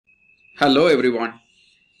Hello everyone.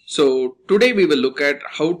 So today we will look at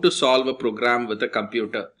how to solve a program with a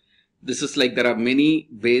computer. This is like there are many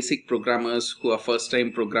basic programmers who are first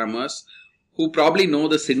time programmers who probably know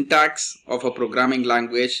the syntax of a programming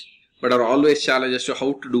language but are always challenged as to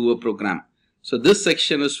how to do a program. So this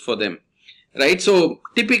section is for them, right? So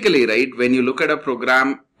typically, right, when you look at a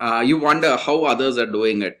program, you wonder how others are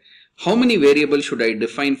doing it. How many variables should I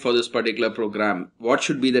define for this particular program? What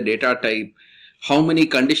should be the data type? How many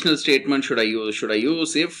conditional statements should I use? Should I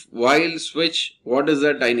use if, while, switch? What is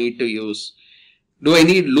that I need to use? Do I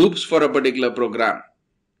need loops for a particular program?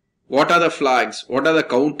 What are the flags? What are the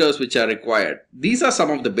counters which are required? These are some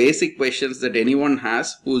of the basic questions that anyone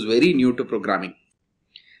has who is very new to programming.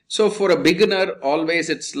 So for a beginner, always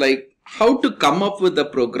it's like how to come up with a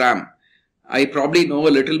program. I probably know a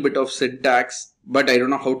little bit of syntax, but I don't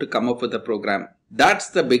know how to come up with a program. That's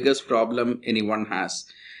the biggest problem anyone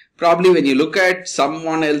has. Probably when you look at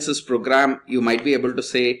someone else's program, you might be able to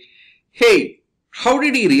say, hey, how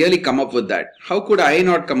did he really come up with that? How could I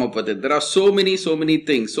not come up with it? There are so many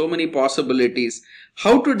things, so many possibilities.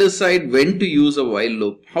 How to decide when to use a while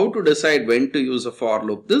loop? How to decide when to use a for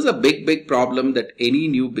loop? This is a big problem that any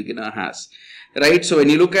new beginner has, right? So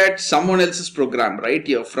when you look at someone else's program, right,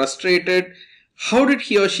 you're frustrated. How did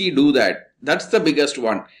he or she do that? That's the biggest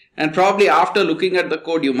one. And probably after looking at the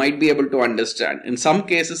code, you might be able to understand. In some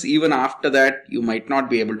cases, even after that, you might not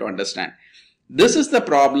be able to understand. This is the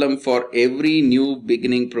problem for every new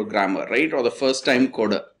beginning programmer, right? Or the first time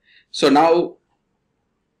coder. So now,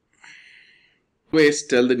 always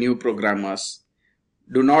tell the new programmers,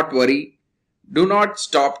 do not worry. Do not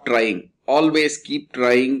stop trying. Always keep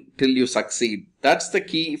trying till you succeed. That's the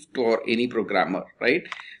key for any programmer, right?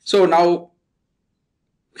 So now,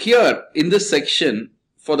 here in this section,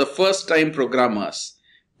 for the first time programmers,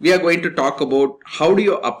 we are going to talk about how do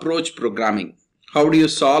you approach programming? How do you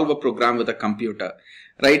solve a program with a computer,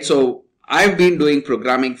 right? So I've been doing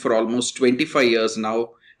programming for almost 25 years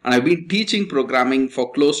now, and I've been teaching programming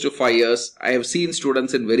for close to 5 years. I have seen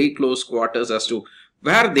students in very close quarters as to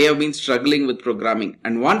where they have been struggling with programming.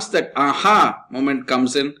 And once that aha moment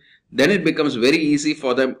comes in, then it becomes very easy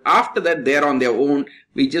for them. After that, they're on their own.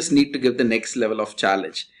 We just need to give the next level of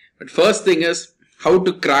challenge. But first thing is, how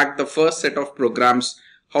to crack the first set of programs,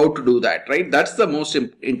 how to do that, right? That's the most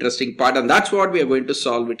interesting part, and that's what we are going to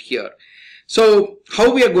solve it here. So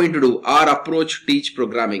how we are going to do our approach to teach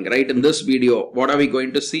programming, right? In this video, what are we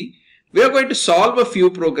going to see? We are going to solve a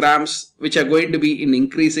few programs which are going to be in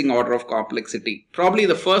increasing order of complexity. Probably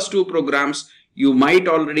the first two programs you might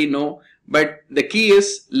already know, but the key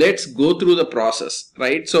is let's go through the process,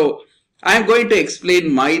 right? So I am going to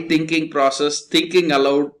explain my thinking process, thinking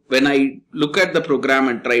aloud when I look at the program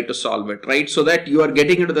and try to solve it, right? So that you are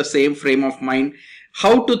getting into the same frame of mind,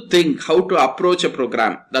 how to think, how to approach a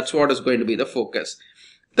program. That's what is going to be the focus.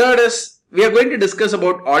 Third is, we are going to discuss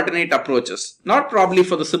about alternate approaches, not probably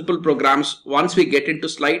for the simple programs. Once we get into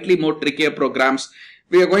slightly more trickier programs,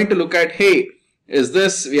 we are going to look at, hey, is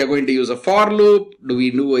this, we are going to use a for loop? Do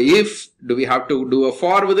we do a if? Do we have to do a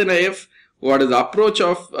for within a if? What is the approach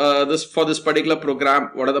of this particular program?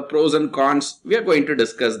 What are the pros and cons? We are going to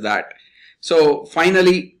discuss that. So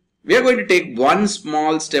finally, we are going to take one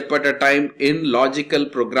small step at a time in logical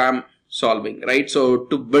program solving, right? So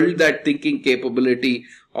to build that thinking capability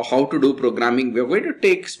of how to do programming, we are going to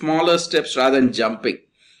take smaller steps rather than jumping.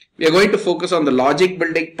 We are going to focus on the logic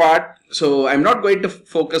building part. So I'm not going to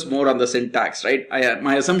focus more on the syntax, right?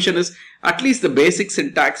 My assumption is at least the basic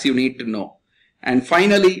syntax you need to know. And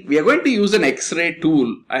finally, we are going to use an X-ray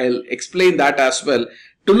tool. I'll explain that as well.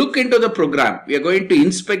 To look into the program, we are going to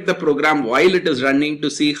inspect the program while it is running to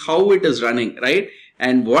see how it is running, right?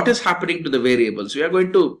 And what is happening to the variables. We are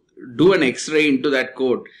going to do an X-ray into that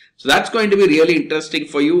code. So that's going to be really interesting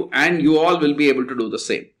for you, and you all will be able to do the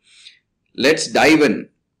same. Let's dive in.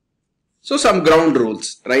 So some ground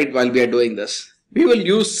rules, right, while we are doing this. We will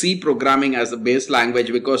use C programming as the base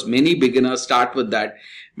language because many beginners start with that.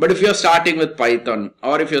 But if you're starting with Python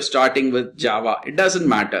or if you're starting with Java, it doesn't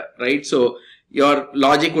matter, right? So your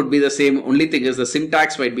logic would be the same. Only thing is the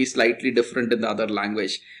syntax might be slightly different in the other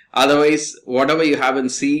language. Otherwise, whatever you have in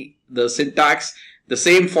C, the syntax, the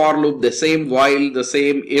same for loop, the same while, the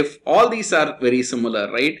same if, all these are very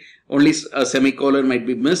similar, right? Only a semicolon might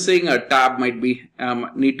be missing, a tab might be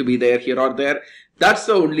need to be there here or there. That's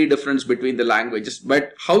the only difference between the languages.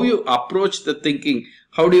 But how you approach the thinking,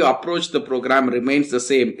 how do you approach the program remains the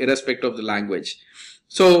same irrespective of the language.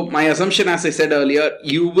 So my assumption, as I said earlier,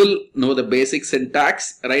 you will know the basic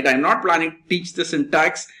syntax, right? I'm not planning to teach the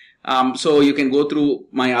syntax. So you can go through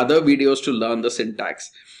my other videos to learn the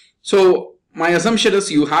syntax. So my assumption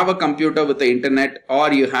is you have a computer with the internet,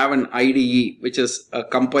 or you have an IDE, which is a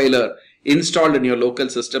compiler installed in your local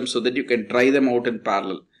system, so that you can try them out in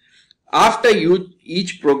parallel. After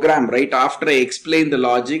each program, right, after I explain the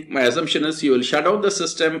logic, my assumption is you will shut down the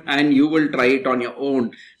system and you will try it on your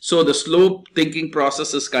own. So the slow thinking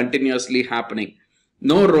process is continuously happening.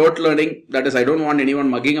 No rote learning. That is, I don't want anyone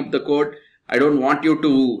mugging up the code. I don't want you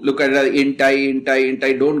to look at it int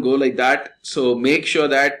I. Don't go like that. So make sure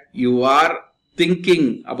that you are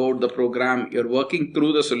thinking about the program. You're working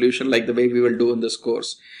through the solution like the way we will do in this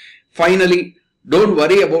course. Finally, don't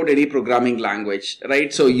worry about any programming language,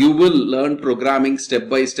 right? So you will learn programming step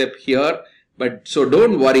by step here, but so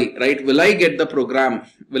don't worry, right? Will I get the program?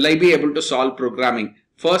 Will I be able to solve programming?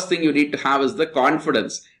 First thing you need to have is the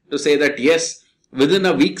confidence to say that yes, within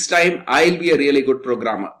a week's time, I'll be a really good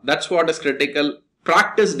programmer. That's what is critical.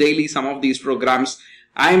 Practice daily some of these programs.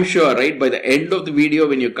 I'm sure, right, by the end of the video,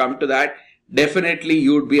 when you come to that, definitely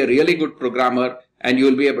you would be a really good programmer and you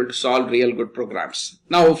will be able to solve real good programs.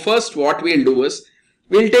 Now, first what we'll do is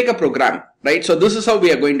we'll take a program, right? So this is how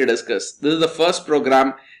we are going to discuss. This is the first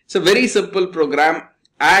program. It's a very simple program.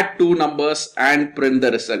 Add two numbers and print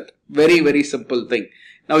the result. Very, very simple thing.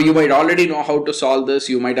 Now you might already know how to solve this.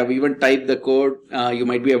 You might have even typed the code. You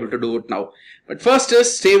might be able to do it now. But first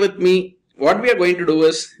is stay with me. What we are going to do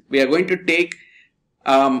is we are going to take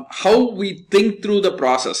how we think through the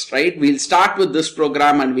process, right? We'll start with this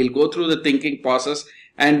program and we'll go through the thinking process.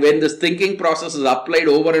 And when this thinking process is applied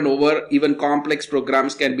over and over, even complex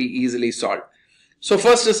programs can be easily solved. So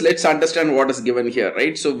first is let's understand what is given here,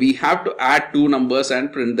 right? So we have to add two numbers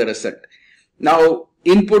and print the result. Now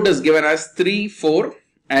input is given as 3, 4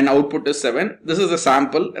 and output is 7. This is a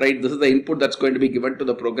sample, right? This is the input that's going to be given to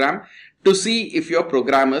the program to see if your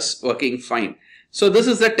program is working fine. So this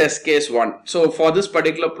is the test case 1. So for this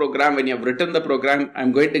particular program, when you have written the program,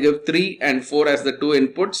 I'm going to give 3 and 4 as the two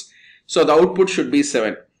inputs. So the output should be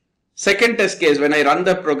 7. Second test case, when I run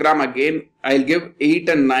the program again, I'll give 8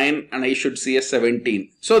 and 9 and I should see a 17.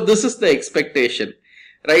 So this is the expectation,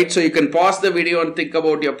 right? So you can pause the video and think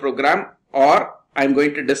about your program, or I'm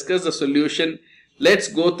going to discuss the solution. Let's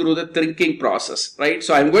go through the thinking process, right?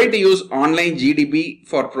 So I'm going to use online GDB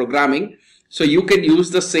for programming. So you can use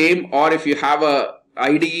the same, or if you have a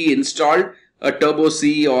IDE installed, a Turbo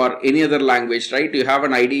C or any other language, right? You have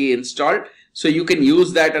an IDE installed, so you can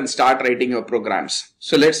use that and start writing your programs.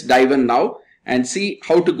 So let's dive in now and see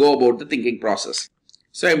how to go about the thinking process.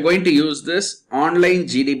 So I'm going to use this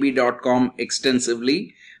onlinegdb.com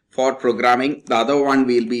extensively for programming. The other one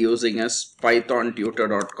we'll be using is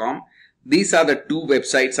pythontutor.com. These are the two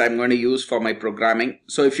websites I'm going to use for my programming.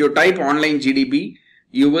 So if you type onlinegdb,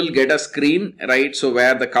 you will get a screen, right? So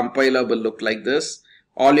where the compiler will look like this.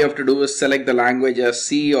 All you have to do is select the language as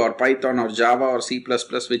C or Python or Java or C++,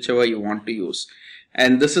 whichever you want to use.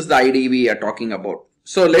 And this is the IDE we are talking about.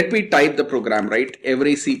 So let me type the program, right?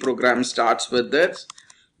 Every C program starts with this.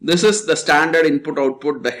 This is the standard input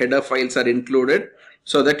output. The header files are included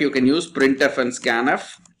so that you can use printf and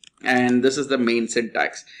scanf. And this is the main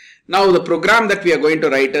syntax. Now the program that we are going to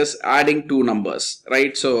write is adding two numbers,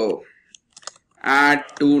 right? So add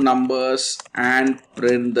two numbers and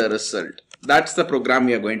print the result. That's the program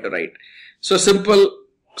we are going to write. So simple.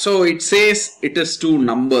 So it says it is two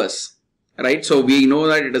numbers, right? So we know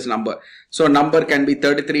that it is number. So number can be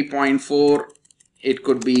 33.4. It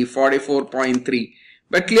could be 44.3.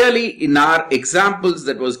 But clearly in our examples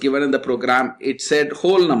that was given in the program, it said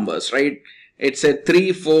whole numbers, right? It said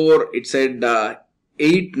 3, 4. It said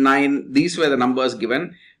 8, 9. These were the numbers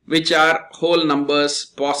given, which are whole numbers,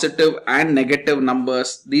 positive and negative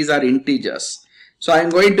numbers. These are integers. So I'm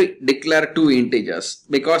going to declare two integers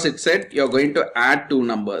because it said you're going to add two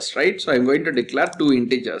numbers, right? So I'm going to declare two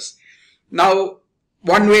integers. Now,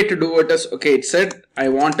 one way to do it is, okay, it said I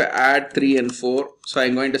want to add 3 and 4. So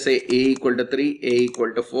I'm going to say A equal to 3, A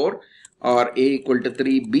equal to 4, or A equal to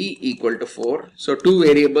 3, B equal to 4. So two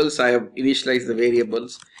variables, I have initialized the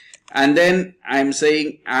variables. And then I'm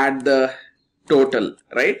saying add the total,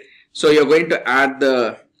 right? So you're going to add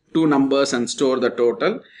the two numbers and store the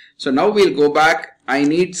total. So now we'll go back. I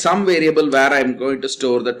need some variable where I'm going to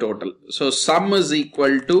store the total. So sum is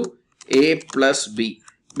equal to A plus B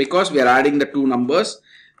because we are adding the two numbers,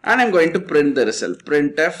 and I'm going to print the result.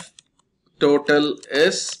 Printf total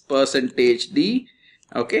is %d,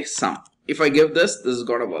 okay, sum. If I give this is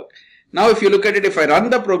going to work. Now if you look at it, if I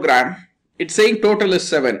run the program, it's saying total is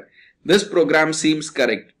 7. This program seems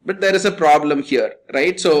correct, but there is a problem here,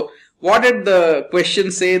 right? So what did the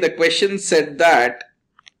question say? The question said that,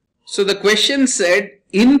 so the question said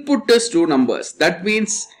input is two numbers. That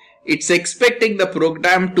means it's expecting the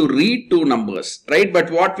program to read two numbers, right?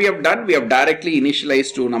 But what we have done, we have directly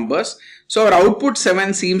initialized two numbers. So our output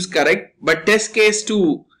 7 seems correct, but test case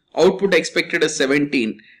 2 output expected is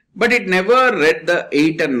 17, but it never read the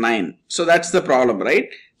 8 and 9. So that's the problem, right?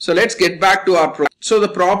 So let's get back to our problem. So the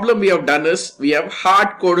problem we have done is we have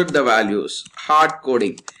hard coded the values, hard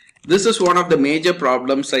coding. This is one of the major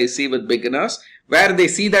problems I see with beginners, where they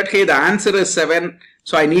see that, hey, the answer is 7,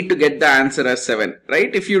 so I need to get the answer as 7,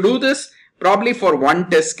 right? If you do this, probably for one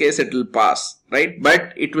test case it will pass, right?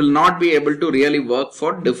 But it will not be able to really work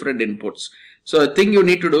for different inputs. So the thing you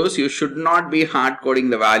need to do is you should not be hard coding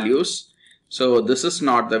the values. So this is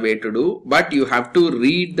not the way to do, but you have to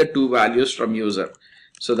read the two values from user.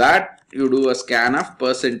 So that you do a scanf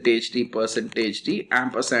 %d,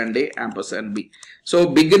 ampersand a, ampersand b. So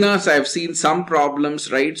beginners, I've seen some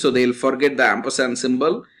problems, right? So they'll forget the ampersand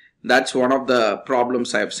symbol. That's one of the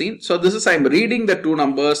problems I've seen. So this is, I'm reading the two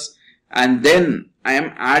numbers and then I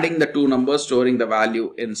am adding the two numbers, storing the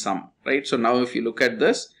value in sum, right? So now if you look at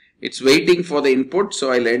this, it's waiting for the input.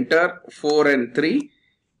 So I'll enter 4 and 3.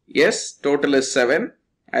 Yes, total is 7.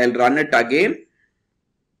 I'll run it again.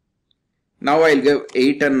 Now I'll give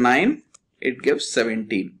 8 and 9. It gives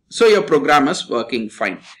 17. So your program is working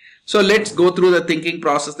fine. So let's go through the thinking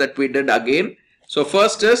process that we did again. So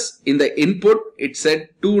first is in the input, it said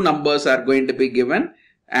two numbers are going to be given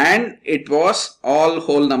and it was all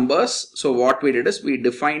whole numbers. So what we did is we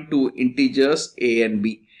defined two integers a and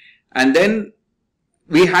b, and then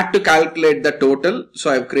we had to calculate the total.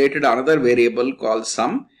 So I've created another variable called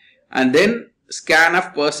sum, and then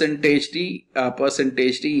scanf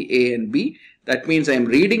 %d a and b. That means I'm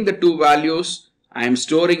reading the two values, I'm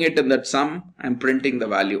storing it in that sum, I'm printing the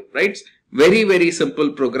value, right? Very, very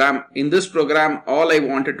simple program. In this program, all I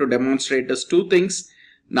wanted to demonstrate is two things.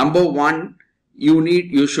 Number one,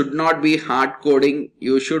 you should not be hard coding.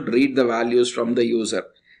 You should read the values from the user.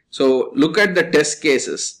 So look at the test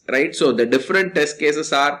cases, right? So the different test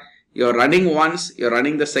cases are, you're running once, you're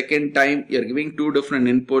running the second time, you're giving two different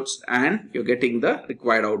inputs and you're getting the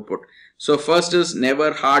required output. So first is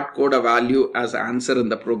never hard code a value as answer in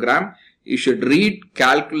the program. You should read,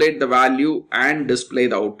 calculate the value and display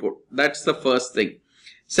the output. That's the first thing.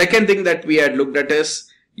 Second thing that we had looked at is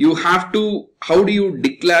you have to, how do you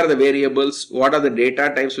declare the variables? What are the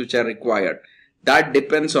data types which are required? That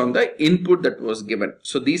depends on the input that was given.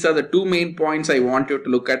 So these are the two main points I want you to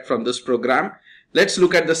look at from this program. Let's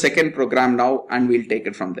look at the second program now and we'll take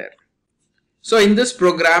it from there. So in this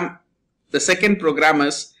program, the second program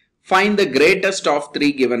is find the greatest of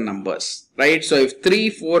three given numbers, right? So if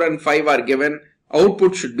 3, 4 and 5 are given,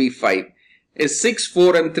 output should be 5. If 6,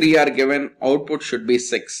 4 and 3 are given, output should be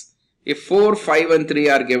 6. If 4, 5 and 3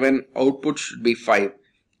 are given, output should be 5.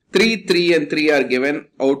 3, 3 and 3 are given,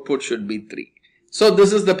 output should be 3. So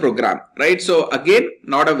this is the program, right? So again,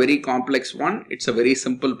 not a very complex one. It's a very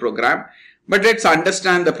simple program, but let's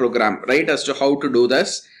understand the program, right, as to how to do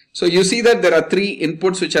this. So you see that there are three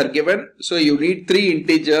inputs which are given. So you need three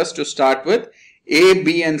integers to start with, a,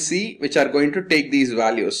 b and c, which are going to take these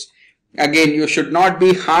values. Again, you should not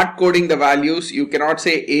be hard coding the values. You cannot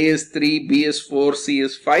say a is 3, b is 4, c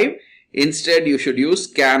is 5. Instead, you should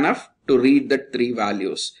use scanf to read the three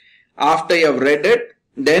values. After you have read it,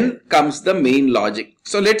 then comes the main logic.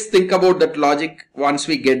 So let's think about that logic once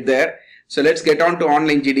we get there. So let's get on to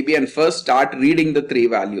online GDB and first start reading the three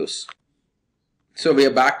values. So we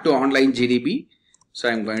are back to online GDB. So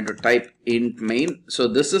I'm going to type int main. So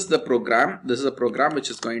this is the program. This is a program which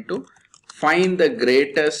is going to find the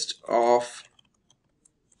greatest of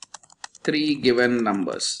three given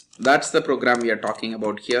numbers. That's the program we are talking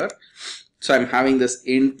about here. So I'm having this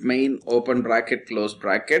int main, open bracket, close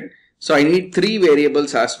bracket. So I need three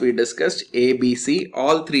variables as we discussed, a, b, c.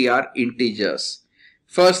 All three are integers.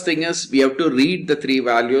 First thing is we have to read the three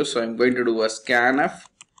values. So I'm going to do a scanf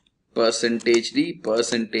 %d,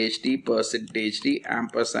 %d,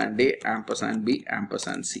 ampersand a, ampersand b,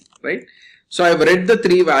 ampersand c, right? So I've read the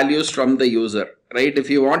three values from the user, right? If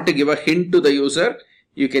you want to give a hint to the user,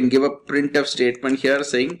 you can give a printf statement here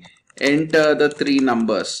saying enter the three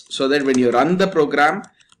numbers, so that when you run the program,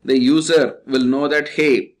 the user will know that,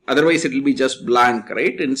 hey, otherwise it will be just blank,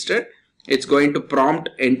 right? Instead, it's going to prompt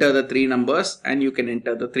enter the three numbers and you can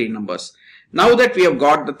enter the three numbers. Now that we have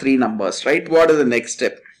got the three numbers, right? What is the next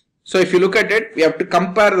step? So if you look at it, we have to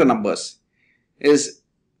compare the numbers. Is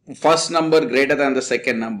first number greater than the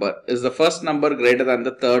second number? Is the first number greater than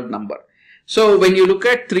the third number? So when you look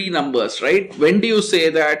at three numbers, right? When do you say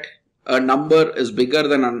that a number is bigger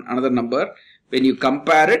than another number? When you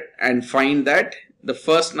compare it and find that the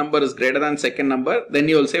first number is greater than second number, then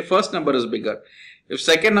you will say first number is bigger. If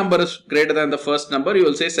second number is greater than the first number, you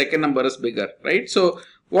will say second number is bigger, right? So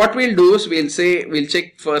what we'll do is we'll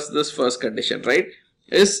check first this first condition, right?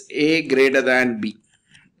 Is A greater than B?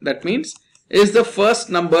 That means, is the first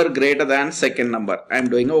number greater than second number? I am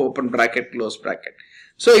doing a open bracket, close bracket.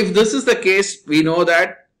 So if this is the case, we know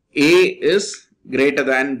that A is greater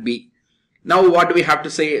than B. Now what do we have to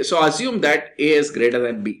say? So assume that A is greater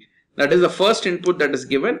than B. That is, the first input that is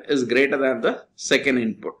given is greater than the second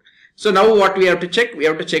input. So now what we have to check? We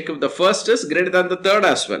have to check if the first is greater than the third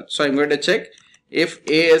as well. So I'm going to check if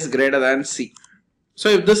A is greater than C. So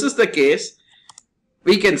if this is the case,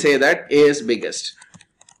 we can say that A is biggest.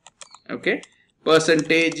 Okay,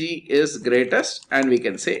 percentage E is greatest, and we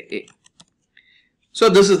can say A. So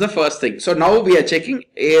this is the first thing. So now we are checking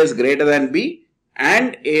A is greater than B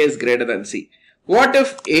and A is greater than C. What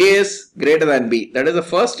if A is greater than B? That is, the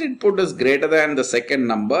first input is greater than the second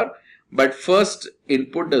number, but first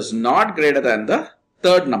input is not greater than the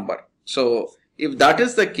third number. So if that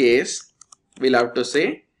is the case, we'll have to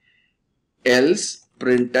say else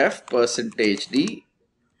printf percentage D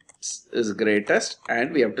is greatest,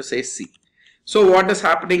 and we have to say C. So what is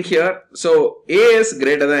happening here? So A is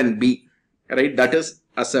greater than B, right? That is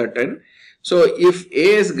ascertain. So if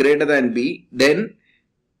A is greater than B, then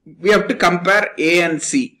we have to compare A and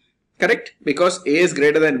C, correct? Because A is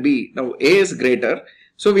greater than B. Now A is greater,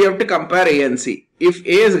 so we have to compare A and C. If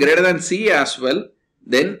A is greater than C as well,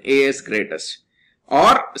 then A is greatest,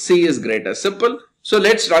 or C is greater. Simple. So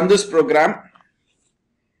let's run this program.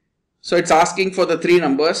 So it's asking for the three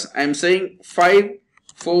numbers. I'm saying 5,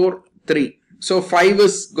 4, 3. So 5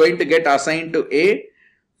 is going to get assigned to A,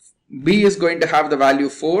 B is going to have the value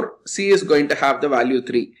 4, C is going to have the value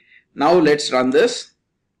 3. Now let's run this.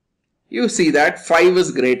 You see that 5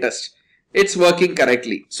 is greatest. It's working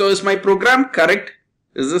correctly. So is my program correct?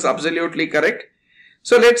 Is this absolutely correct?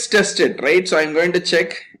 So let's test it, right? So I'm going to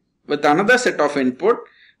check with another set of input.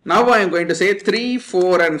 Now I am going to say 3,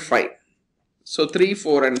 4 and 5. So 3,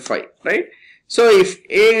 4 and 5, right? So if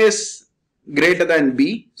A is greater than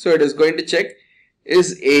B, so it is going to check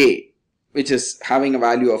is A, which is having a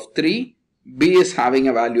value of 3, B is having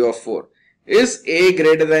a value of 4. Is A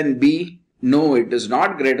greater than B? No, it is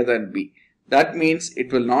not greater than B. That means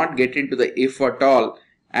it will not get into the if at all,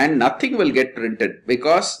 and nothing will get printed,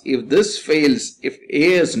 because if this fails, if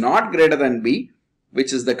A is not greater than B,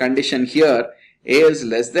 which is the condition here, A is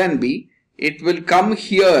less than B, it will come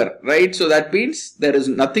here, right? So that means there is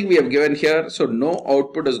nothing we have given here, so no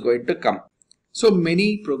output is going to come. So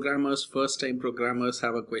many programmers, first time programmers,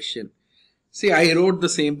 have a question. See, I wrote the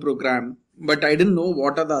same program, but I didn't know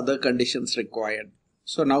what are the other conditions required.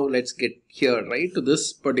 So now let's get here, right, to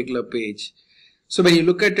this particular page. So when you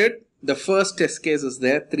look at it, the first test case is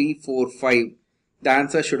there, 3, 4, 5. The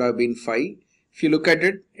answer should have been 5. If you look at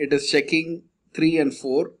it, it is checking 3 and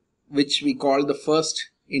 4, which we call the first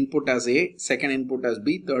input as A, second input as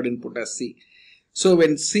B, third input as C. So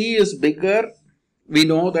when C is bigger, we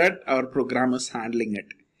know that our program is handling it.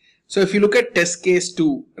 So if you look at test case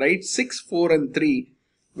 2, right, 6, 4 and 3,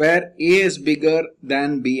 where A is bigger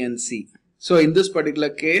than B and C. So in this particular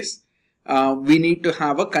case, we need to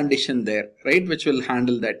have a condition there, right, which will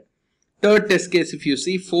handle that. Third test case, if you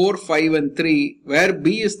see 4, 5 and 3, where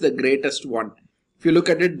B is the greatest one. If you look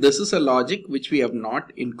at it, this is a logic which we have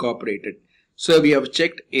not incorporated. So we have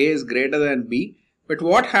checked A is greater than B, but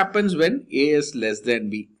what happens when A is less than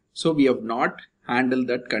B? So we have not handled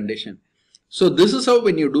that condition. So this is how,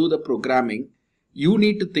 when you do the programming, you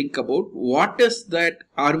need to think about what is that,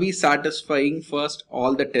 are we satisfying first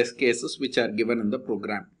all the test cases which are given in the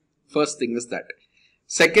program. First thing is that.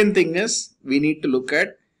 Second thing is, we need to look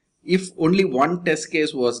at, if only one test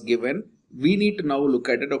case was given, we need to now look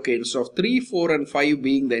at it, okay, instead of 3, 4 and 5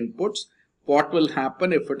 being the inputs, what will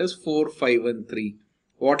happen if it is 4, 5 and 3?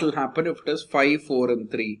 What will happen if it is 5, 4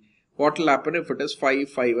 and 3? What will happen if it is 5,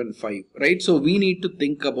 5 and 5, right? So we need to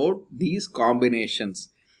think about these combinations.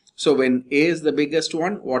 So when A is the biggest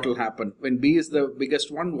one, what will happen? When B is the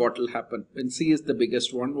biggest one, what will happen? When C is the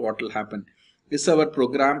biggest one, what will happen? This is our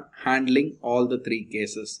program handling all the three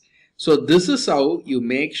cases. So this is how you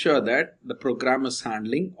make sure that the program is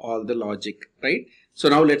handling all the logic, right? So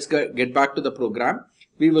now let's get back to the program.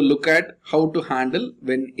 We will look at how to handle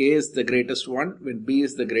when A is the greatest one, when B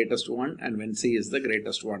is the greatest one, and when C is the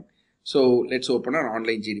greatest one. So let's open our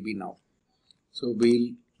online GDB now. So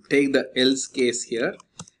we'll take the else case here.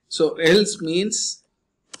 So else means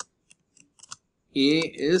A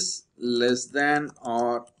is less than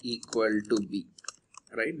or equal to B,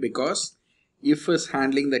 right? Because if is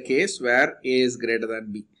handling the case where A is greater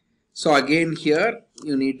than B. So again here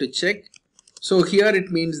you need to check So here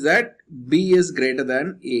it means that B is greater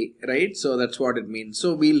than A, right? So that's what it means.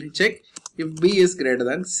 So we'll check if B is greater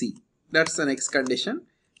than C. That's the next condition.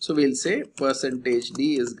 So we'll say percentage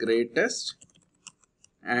D is greatest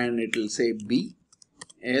and it will say B,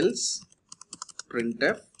 else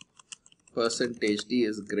printf percentage D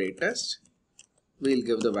is greatest. We'll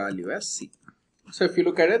give the value as C. So if you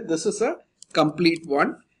look at it, this is a complete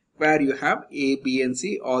one where you have A, B and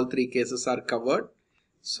C. All three cases are covered.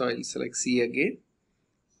 So I'll select C again.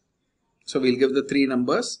 So we'll give the three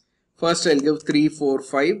numbers. First I'll give 3, 4,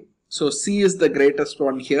 5. So C is the greatest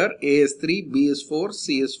one here. A is 3, B is 4,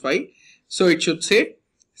 C is 5. So it should say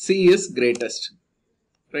C is greatest.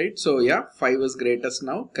 Right? So yeah, 5 is greatest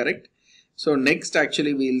now. Correct. So next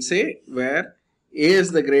actually we'll say where A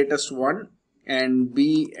is the greatest one and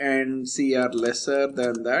B and C are lesser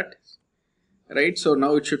than that. Right? So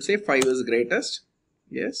now it should say 5 is greatest.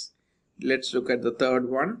 Yes. Let's look at the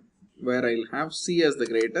third one where I'll have C as the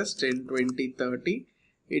greatest, 10, 20, 30.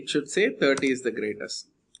 It should say 30 is the greatest.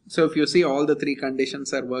 So if you see all the three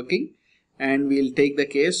conditions are working and we'll take the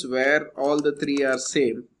case where all the three are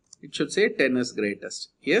same. It should say 10 is greatest.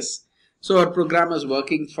 Yes. So our program is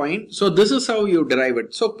working fine. So this is how you derive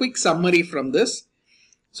it. So quick summary from this.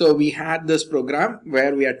 So we had this program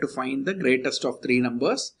where we had to find the greatest of three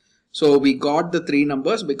numbers. So we got the three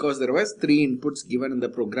numbers because there was three inputs given in the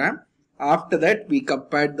program. After that, we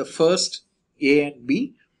compared the first A and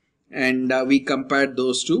B and we compared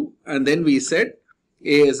those two and then we said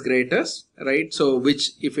A is greatest, right? So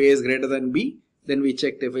which if A is greater than B, then we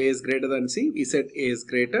checked if A is greater than C, we said A is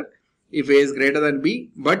greater. If A is greater than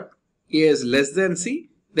B, but A is less than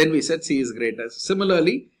C, then we said C is greater.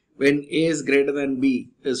 Similarly, when A is greater than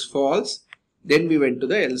B is false, then we went to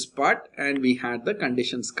the else part and we had the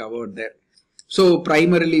conditions covered there. So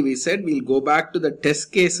primarily we said we'll go back to the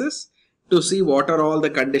test cases to see what are all the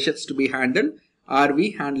conditions to be handled. Are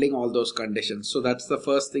we handling all those conditions? So that's the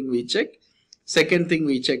first thing we checked. Second thing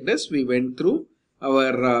we checked is we went through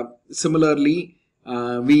our similarly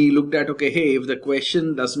we looked at, okay, hey, if the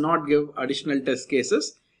question does not give additional test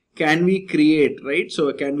cases, can we create, right?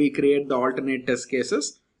 So can we create the alternate test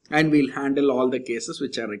cases and we'll handle all the cases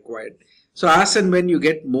which are required. So as and when you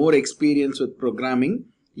get more experience with programming,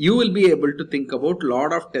 you will be able to think about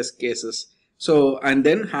lot of test cases. So, and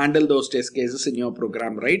then handle those test cases in your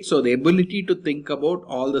program, right? So the ability to think about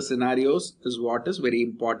all the scenarios is what is very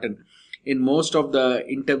important. In most of the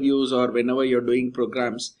interviews or whenever you're doing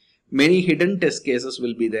programs, many hidden test cases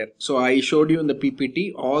will be there. So I showed you in the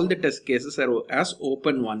PPT, all the test cases are as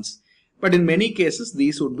open ones. But in many cases,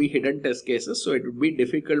 these would be hidden test cases. So it would be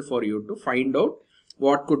difficult for you to find out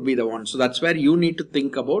what could be the one. So that's where you need to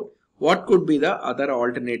think about what could be the other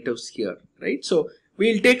alternatives here, right? So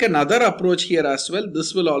we'll take another approach here as well.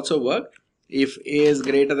 This will also work if A is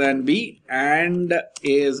greater than B and A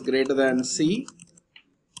is greater than C.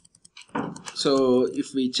 So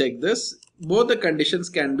if we check this, both the conditions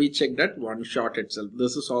can be checked at one shot itself.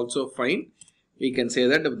 This is also fine. We can say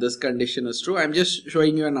that if this condition is true, I'm just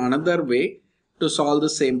showing you another way to solve the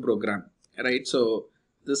same program, right? So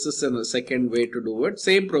this is a second way to do it.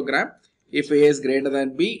 Same program. If A is greater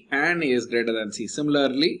than B and A is greater than C.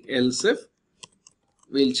 Similarly, else if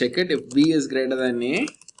we'll check it if B is greater than A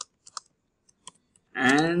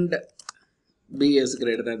and B is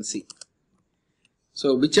greater than C.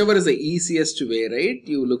 So whichever is the easiest way, right?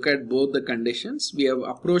 You look at both the conditions. We have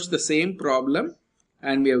approached the same problem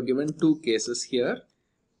and we have given two cases here.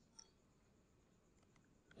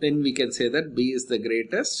 Then we can say that B is the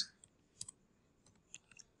greatest.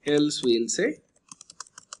 Else we'll say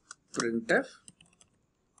printf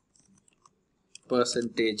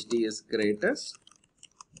percentage D is greatest.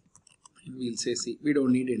 And we'll say C. We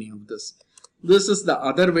don't need any of this. This is the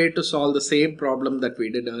other way to solve the same problem that we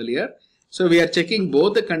did earlier. So we are checking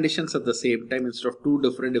both the conditions at the same time instead of two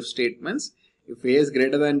different if statements. If A is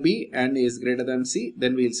greater than B and A is greater than C,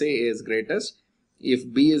 then we'll say A is greatest.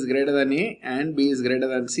 If B is greater than A and B is greater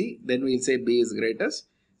than C, then we'll say B is greatest.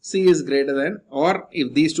 C is greater than, or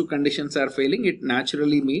if these two conditions are failing, it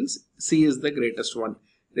naturally means C is the greatest one.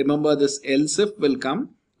 Remember, this else if will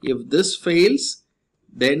come. If this fails,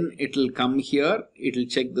 then it will come here. It will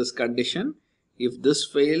check this condition. If this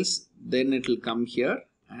fails, then it will come here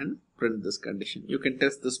and print this condition. You can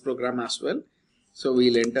test this program as well. So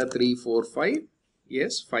we'll enter 3, 4, 5.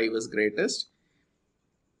 Yes, 5 is greatest.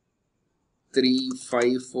 3,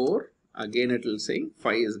 5, 4. Again it will say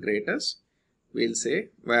 5 is greatest. We'll say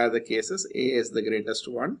where the cases A is the greatest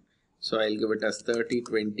one. So I'll give it as 30,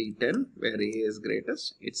 20, 10 where A is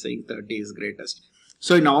greatest. It's saying 30 is greatest.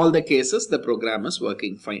 So in all the cases, the program is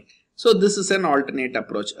working fine. So this is an alternate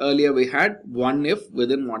approach. Earlier we had one if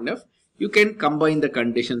within one if. you can combine the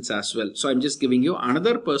conditions as well. So I'm just giving you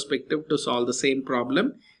another perspective to solve the same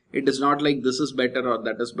problem. It is not like this is better or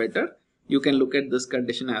that is better. You can look at this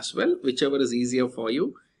condition as well. Whichever is easier for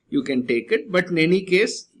you, you can take it. But in any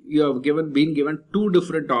case, you have been given two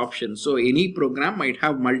different options. So any program might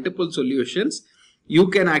have multiple solutions.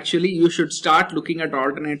 You should start looking at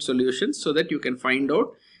alternate solutions so that you can find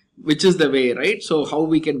out which is the way, right? So how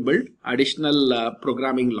we can build additional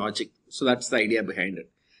programming logic. So that's the idea behind it.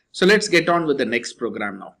 So let's get on with the next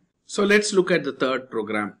program now. So let's look at the third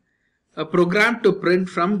program. A program to print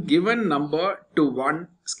from given number to 1,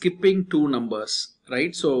 skipping 2 numbers,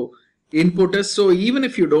 right? So input is, so even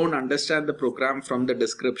if you don't understand the program from the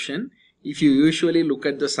description, if you usually look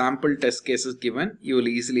at the sample test cases given, you will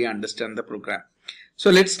easily understand the program. So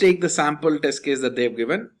let's take the sample test case that they've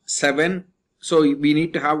given, 7. So we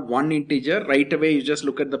need to have one integer. Right away you just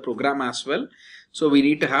look at the program as well. So we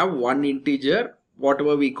need to have one integer,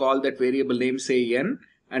 whatever we call that variable name, say n,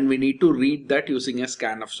 and we need to read that using a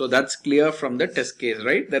scanf. So that's clear from the test case,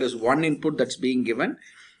 right? There is one input that's being given.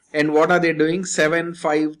 And what are they doing? 7,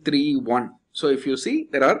 5, 3, 1. So if you see,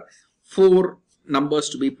 there are 4 numbers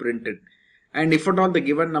to be printed. And if at all the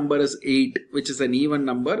given number is 8, which is an even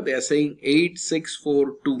number, they are saying 8, 6,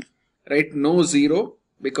 4, 2, right? No 0,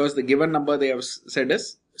 because the given number they have said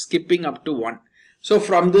is skipping up to 1. So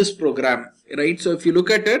from this program, right? So if you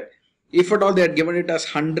look at it, if at all they had given it as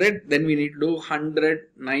 100, then we need to do 100,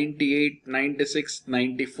 98, 96,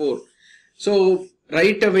 94. So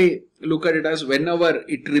right away, look at it as whenever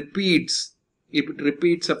it repeats, if it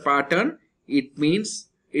repeats a pattern, it means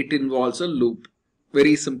it involves a loop.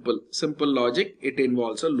 Very simple logic, it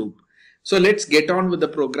involves a loop. So let's get on with the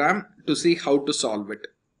program to see how to solve it.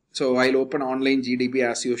 So I'll open online GDB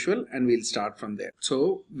as usual and we'll start from there.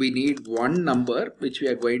 So we need one number which we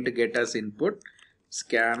are going to get as input,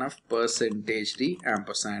 scanf %d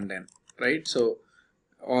ampersand n, right? So,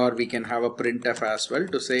 or we can have a printf as well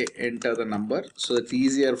to say enter the number, so it's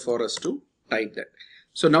easier for us to type that.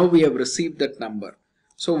 So now we have received that number.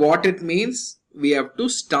 So what it means, we have to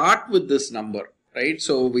start with this number, right?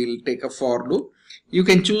 So we'll take a for loop. You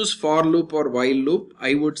can choose for loop or while loop.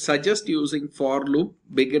 I would suggest using for loop.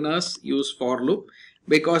 Beginners use for loop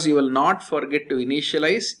because you will not forget to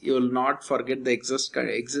initialize. You will not forget the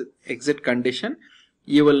exit condition.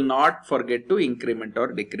 You will not forget to increment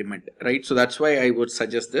or decrement, right? So that's why I would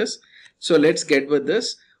suggest this. So let's get with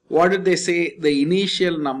this. What did they say? The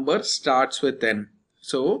initial number starts with n.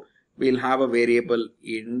 So we'll have a variable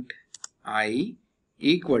int I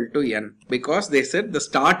equal to n, because they said the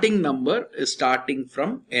starting number is starting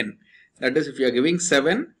from n. That is, if you are giving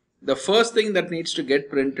 7, the first thing that needs to get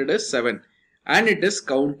printed is 7 and it is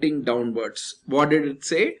counting downwards. What did it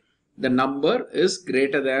say? The number is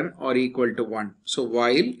greater than or equal to 1. So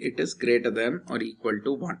while it is greater than or equal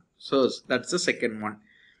to 1. So that's the second one.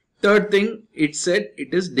 Third thing, it said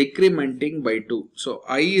it is decrementing by 2. So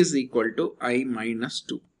I is equal to I minus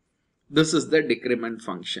 2. This is the decrement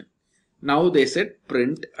function. Now they said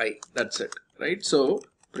print I. That's it, right? So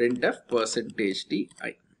printf %d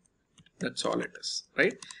I. That's all it is,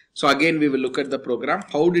 right? So again, we will look at the program.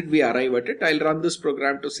 How did we arrive at it? I'll run this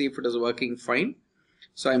program to see if it is working fine.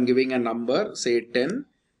 So I'm giving a number, say 10.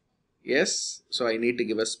 Yes. So I need to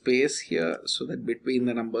give a space here so that between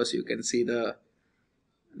the numbers you can see the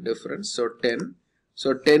difference. So 10.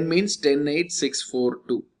 So 10 means 10, 8, 6, 4,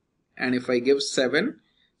 2. And if I give 7,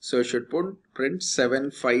 so I should print 7,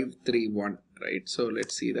 5, 3, 1, right? So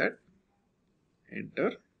let's see that.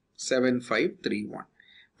 Enter 7, 5, 3, 1.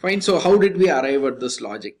 Fine. So how did we arrive at this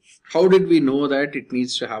logic? How did we know that it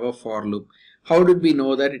needs to have a for loop? How did we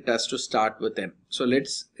know that it has to start with n? So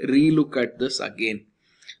let's relook at this again.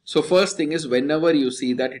 So first thing is, whenever you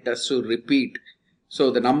see that it has to repeat, so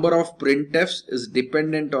the number of printfs is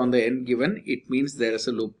dependent on the n given, it means there is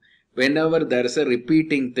a loop. Whenever there is a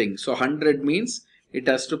repeating thing, so 100 means it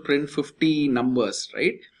has to print 50 numbers,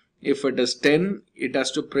 right? If it is 10, it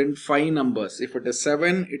has to print 5 numbers. If it is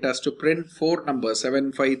 7, it has to print 4 numbers,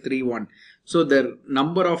 7, 5, 3, 1. So the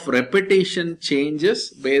number of repetition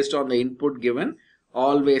changes based on the input given.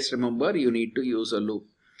 Always remember, you need to use a loop.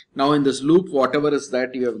 Now in this loop, whatever is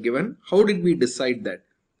that you have given, how did we decide that?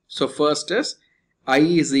 So first is I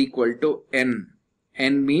is equal to n.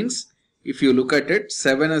 N means, if you look at it,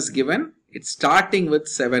 7 is given. It's starting with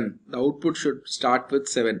 7. The output should start with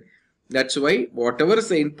 7. That's why whatever is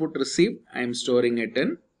the input received, I am storing it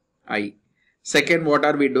in I. Second, what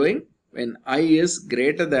are we doing? When I is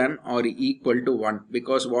greater than or equal to 1.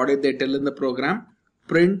 Because what did they tell in the program?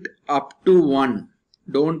 Print up to 1.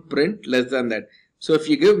 Don't print less than that. So if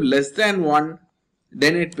you give less than 1,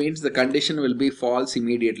 then it means the condition will be false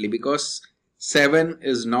immediately, because 7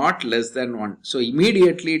 is not less than 1. So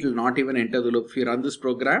immediately it will not even enter the loop. If you run this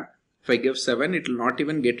program, if I give 7, it will not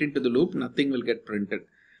even get into the loop. Nothing will get printed.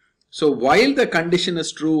 So while the condition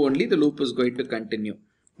is true only, the loop is going to continue.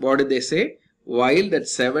 What did they say? While that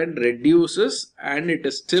 7 reduces and it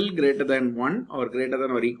is still greater than 1 or greater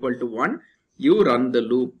than or equal to 1, you run the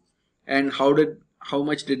loop. And how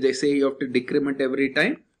much did they say you have to decrement every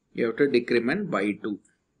time? You have to decrement by 2,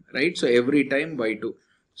 right? So every time by 2.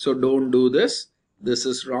 So don't do this. This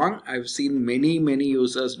is wrong. I've seen many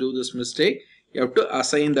users do this mistake. You have to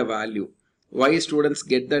assign the value. Why students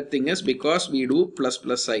get that thing is because we do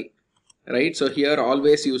plus I, right? So here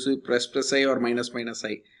always use plus I or minus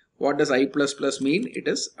I. What does I plus mean? It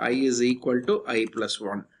is I is equal to I plus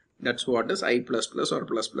 1. That's what is I plus or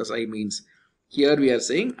plus I means. Here we are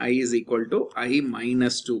saying I is equal to I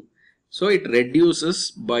minus 2. So it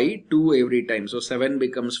reduces by 2 every time. So 7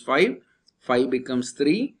 becomes 5, 5 becomes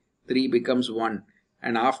 3, 3 becomes 1.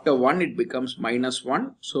 And after 1 it becomes minus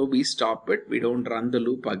 1. So we stop it. We don't run the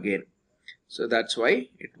loop again. So that's why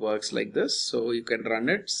it works like this. So you can run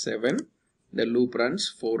it 7. The loop runs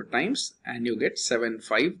 4 times and you get 7,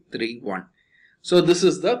 5, 3, 1. So this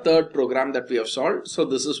is the third program that we have solved. So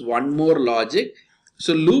this is one more logic.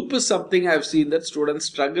 So loop is something I've seen that students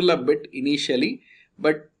struggle a bit initially.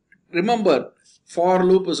 But remember, for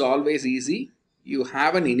loop is always easy. You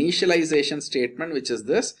have an initialization statement, which is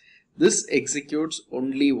this. This executes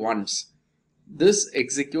only once. This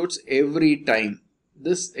executes every time.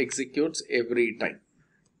 This executes every time.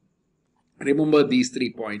 Remember these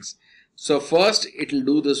 3 points. So first it will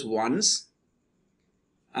do this once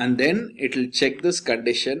and then it will check this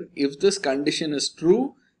condition. If this condition is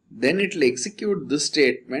true, then it will execute this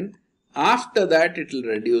statement. After that it will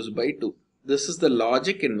reduce by 2. This is the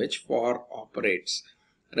logic in which for operates,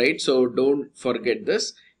 right? So don't forget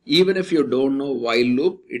this. Even if you don't know while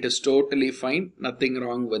loop, it is totally fine. Nothing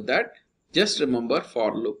wrong with that. Just remember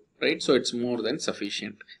for loop, right? So it's more than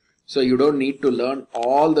sufficient. So you don't need to learn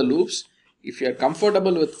all the loops. If you are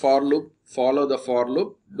comfortable with for loop, follow the for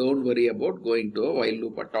loop. Don't worry about going to a while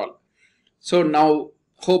loop at all. So now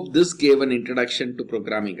hope this gave an introduction to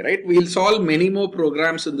programming, right? We'll solve many more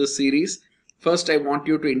programs in this series. First, I want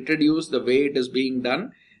you to introduce the way it is being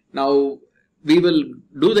done. Now we will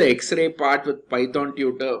do the X-ray part with Python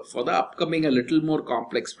tutor for the upcoming a little more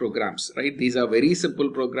complex programs, right? These are very simple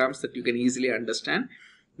programs that you can easily understand.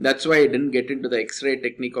 That's why I didn't get into the X-ray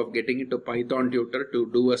technique of getting into Python tutor to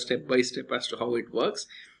do a step-by-step as to how it works.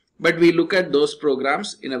 But we look at those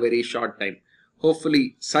programs in a very short time.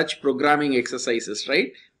 Hopefully such programming exercises,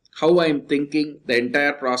 right? How I'm thinking, the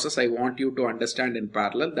entire process I want you to understand in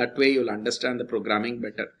parallel. That way you'll understand the programming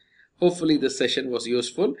better. Hopefully this session was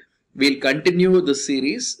useful. We'll continue this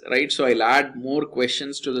series, right? So I'll add more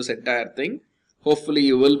questions to this entire thing. Hopefully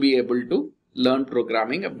you will be able to learn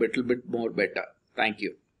programming a little bit more better. Thank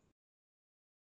you.